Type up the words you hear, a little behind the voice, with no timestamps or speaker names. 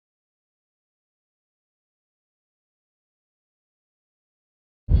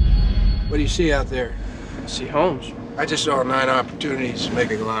What do you see out there? I see homes. I just saw 9 opportunities to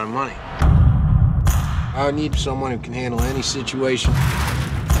make a lot of money. I need someone who can handle any situation.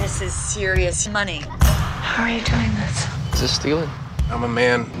 This is serious money. How are you doing this? Is this stealing? I'm a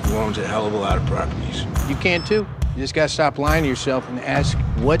man who owns a hell of a lot of properties. You can too. You just gotta stop lying to yourself and ask,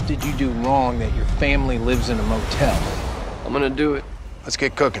 what did you do wrong that your family lives in a motel? I'm gonna do it. Let's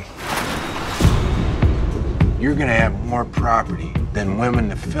get cooking. You're gonna have more property than women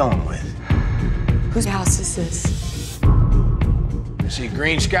to film with. Whose house is this? I see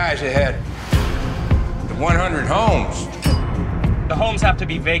green skies ahead. The 100 homes. The homes have to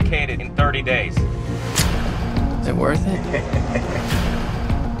be vacated in 30 days. Is it worth it?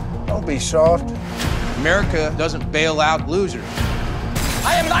 Don't be soft. America doesn't bail out losers.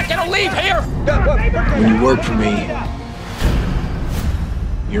 I am not gonna leave here! When you work for me,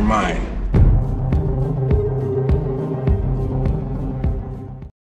 you're mine.